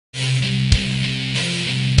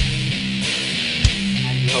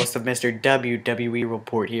host of Mr. WWE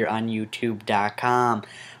Report here on YouTube.com.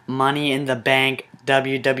 Money in the Bank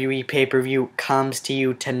WWE Pay-Per-View comes to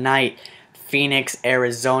you tonight. Phoenix,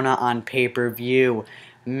 Arizona on pay-per-view.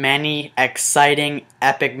 Many exciting,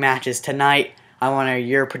 epic matches tonight. I want to hear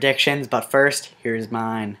your predictions, but first, here's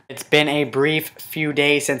mine. It's been a brief few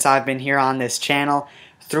days since I've been here on this channel.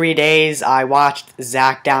 3 days, I watched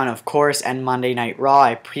Smackdown, of course, and Monday Night Raw.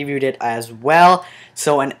 I previewed it as well.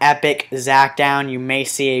 So an epic Smackdown. You may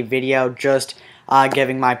see a video just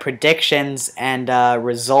giving my predictions and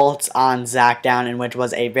results on Smackdown, in which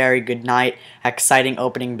was a very good night, exciting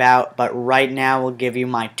opening bout. But right now, we'll give you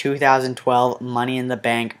my 2012 Money in the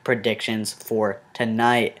Bank predictions for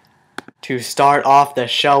tonight. To start off the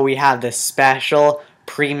show, we have the special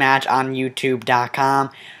pre-match on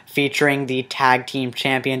YouTube.com featuring the tag team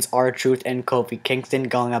champions R-Truth and Kofi Kingston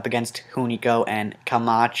going up against Hunico and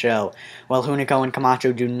Camacho. Well, Hunico and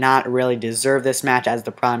Camacho do not really deserve this match, as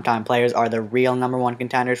the primetime players are the real #1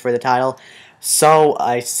 contenders for the title. So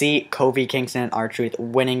I see Kofi Kingston and R-Truth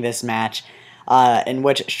winning this match, in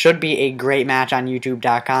which should be a great match on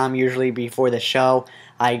YouTube.com. Usually before the show,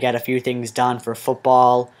 I get a few things done for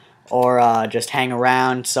football or just hang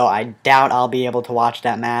around, so I doubt I'll be able to watch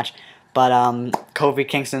that match. But Kofi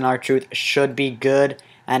Kingston and R-Truth should be good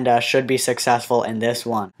and should be successful in this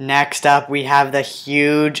one. Next up, we have the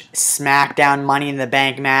huge Smackdown Money in the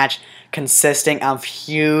Bank match consisting of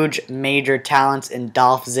huge major talents in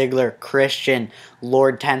Dolph Ziggler, Christian,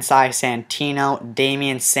 Lord Tensai Santino,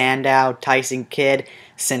 Damian Sandow, Tyson Kidd,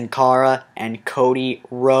 Sin Cara, and Cody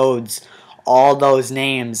Rhodes. All those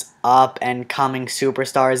names up-and-coming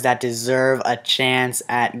superstars that deserve a chance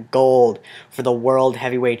at gold for the World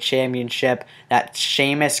Heavyweight Championship that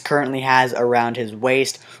Sheamus currently has around his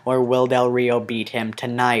waist, or will Del Rio beat him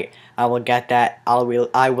tonight? I will get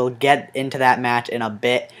into that match in a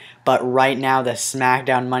bit, but right now the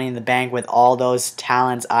SmackDown Money in the Bank with all those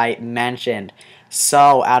talents I mentioned.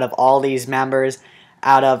 So, out of all these members,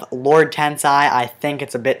 out of Lord Tensai, I think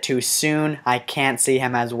it's a bit too soon. I can't see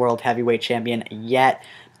him as World Heavyweight Champion yet.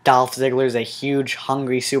 Dolph Ziggler is a huge,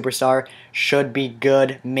 hungry superstar. Should be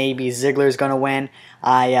good. Maybe Ziggler's going to win.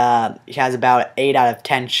 He has about 8 out of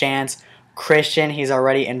 10 chance. Christian, he's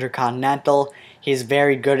already Intercontinental. He's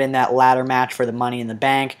very good in that ladder match for the Money in the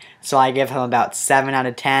Bank. So I give him about 7 out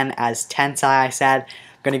of 10. As Tensai, I said,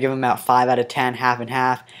 I'm going to give him about 5 out of 10, half and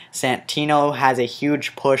half. Santino has a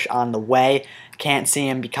huge push on the way. Can't see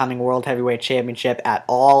him becoming World Heavyweight Championship at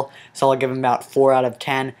all, so I'll give him about 4 out of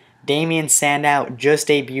 10. Damian Sandow just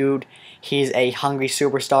debuted. He's a hungry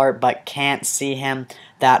superstar, but can't see him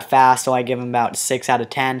that fast, so I give him about 6 out of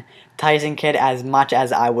 10. Tyson Kidd, as much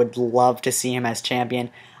as I would love to see him as champion,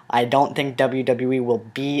 I don't think WWE will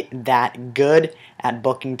be that good at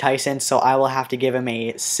booking Tyson, so I will have to give him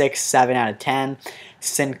a 6, 7 out of 10.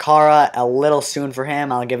 Sin Cara, a little soon for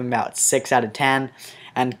him. I'll give him about 6 out of 10.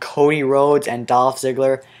 And Cody Rhodes and Dolph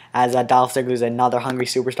Ziggler, as Dolph Ziggler is another hungry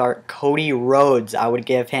superstar. Cody Rhodes, I would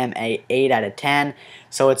give him a 8 out of 10.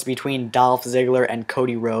 So it's between Dolph Ziggler and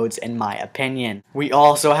Cody Rhodes, in my opinion. We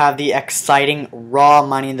also have the exciting Raw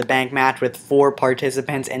Money in the Bank match with 4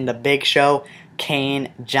 participants in the Big Show: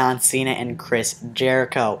 Kane, John Cena, and Chris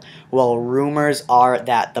Jericho. Well, rumors are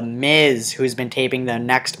that The Miz, who's been taping the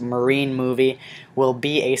next Marine movie, will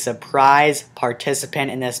be a surprise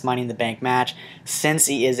participant in this Money in the Bank match, since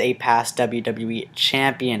he is a past WWE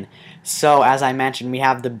champion. So, as I mentioned, we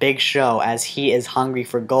have the Big Show, as he is hungry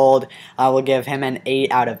for gold. I will give him an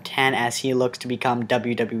 8 out of 10, as he looks to become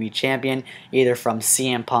WWE champion, either from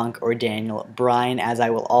CM Punk or Daniel Bryan, as I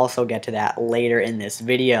will also get to that later in this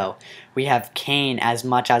video. We have Kane, as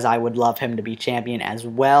much as I would love him to be champion as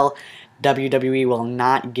well. WWE will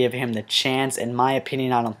not give him the chance, in my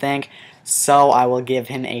opinion, I don't think. So I will give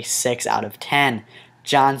him a 6 out of 10.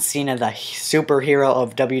 John Cena, the superhero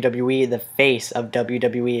of WWE, the face of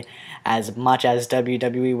WWE, as much as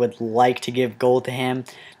WWE would like to give gold to him,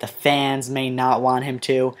 the fans may not want him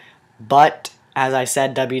to, but as I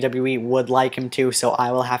said, WWE would like him to, so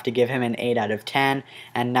I will have to give him an 8 out of 10.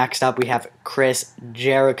 And next up we have Chris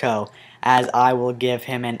Jericho, as I will give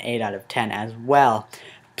him an 8 out of 10 as well.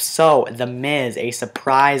 So, The Miz, a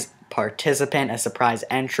surprise participant, a surprise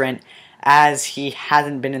entrant, as he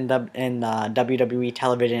hasn't been in WWE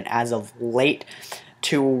television as of late.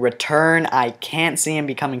 To return, I can't see him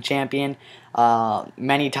becoming champion.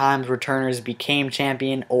 Many times returners became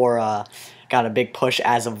champion or got a big push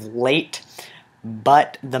as of late.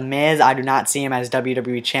 But The Miz, I do not see him as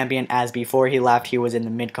WWE champion, as before he left he was in the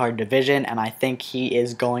mid-card division, and I think he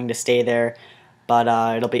is going to stay there. But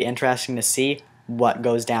it'll be interesting to see what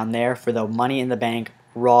goes down there for the Money in the Bank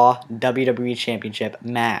Raw WWE Championship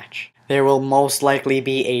match. There will most likely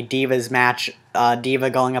be a Divas match, Diva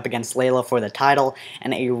going up against Layla for the title,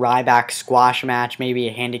 and a Ryback squash match, maybe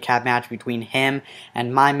a handicap match between him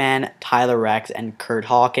and my man Tyler Rex and Kurt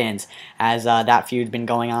Hawkins, as that feud's been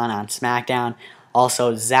going on Smackdown.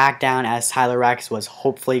 Also, Smackdown, as Tyler Rex was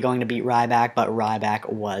hopefully going to beat Ryback, but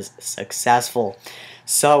Ryback was successful.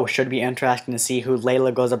 So, should be interesting to see who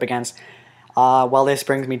Layla goes up against. Well, this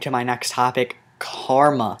brings me to my next topic,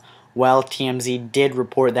 Kharma. Well, TMZ did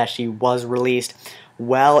report that she was released.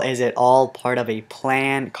 Well, is it all part of a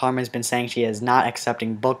plan? Kharma's been saying she is not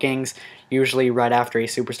accepting bookings. Usually right after a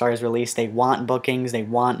superstar is released, they want bookings, they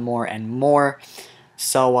want more and more.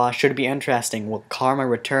 So, should be interesting. Will Kharma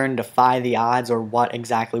return, defy the odds, or what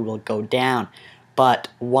exactly will go down? But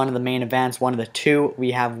one of the main events, one of the two,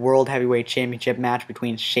 we have World Heavyweight Championship match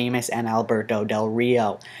between Sheamus and Alberto Del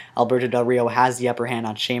Rio. Alberto Del Rio has the upper hand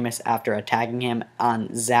on Sheamus after attacking him on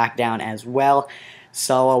Smackdown as well.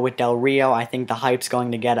 So with Del Rio, I think the hype's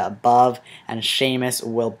going to get above, and Sheamus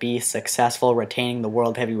will be successful retaining the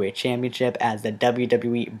World Heavyweight Championship, as the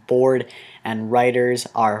WWE board and writers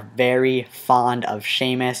are very fond of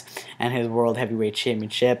Sheamus and his World Heavyweight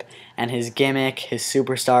Championship and his gimmick, his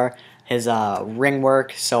superstar, his ring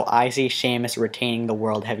work. So I see Sheamus retaining the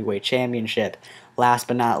World Heavyweight Championship. Last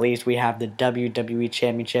but not least, we have the WWE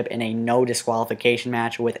Championship in a no disqualification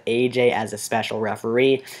match with AJ as a special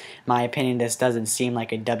referee. In my opinion, this doesn't seem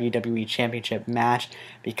like a WWE Championship match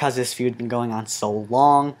because this feud's been going on so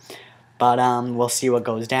long. But we'll see what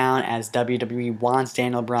goes down, as WWE wants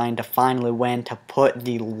Daniel Bryan to finally win, to put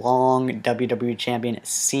the long WWE Champion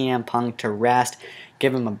CM Punk to rest,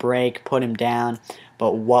 give him a break, put him down.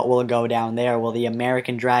 But what will go down there? Will the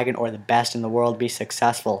American Dragon or the best in the world be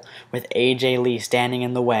successful? With AJ Lee standing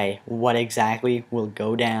in the way, what exactly will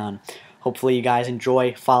go down? Hopefully you guys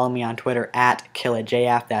enjoy. Follow me on Twitter at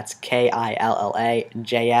KillaJF. That's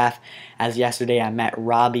KILLAJF. As yesterday I met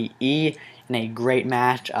Robbie E in a great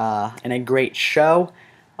match, in a great show.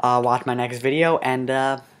 Watch my next video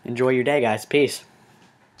and enjoy your day, guys. Peace.